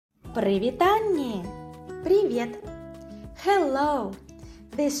Привітання! Привет! Hello!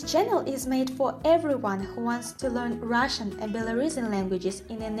 This channel is made for everyone who wants to learn Russian and Belarusian languages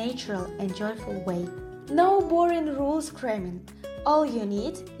in a natural and joyful way. No boring rules cramming. All you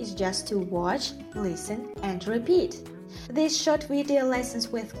need is just to watch, listen, and repeat. These short video lessons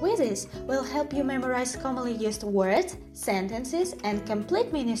with quizzes will help you memorize commonly used words, sentences, and complete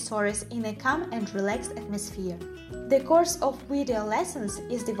mini stories in a calm and relaxed atmosphere. The course of video lessons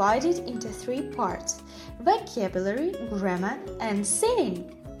is divided into 3 parts: vocabulary, grammar, and singing.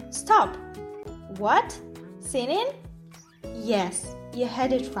 Stop! What? Singing? Yes, you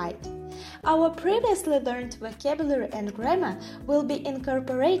had it right. Our previously learned vocabulary and grammar will be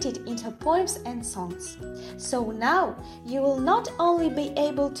incorporated into poems and songs. So now you will not only be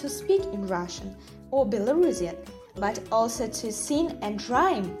able to speak in Russian or Belarusian, but also to sing and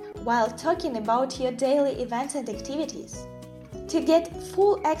rhyme while talking about your daily events and activities. To get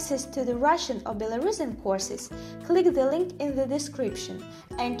full access to the Russian or Belarusian courses, click the link in the description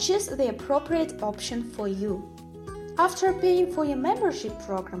and choose the appropriate option for you. After paying for your membership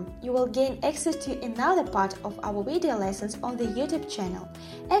program, you will gain access to another part of our video lessons on the YouTube channel,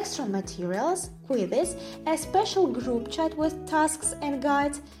 extra materials, quizzes, a special group chat with tasks and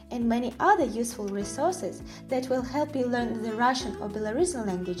guides, and many other useful resources that will help you learn the Russian or Belarusian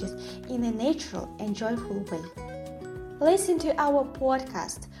languages in a natural and joyful way. Listen to our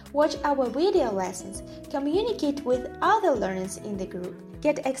podcast, watch our video lessons, communicate with other learners in the group,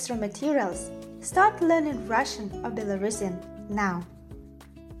 get extra materials. Start learning Russian or Belarusian now.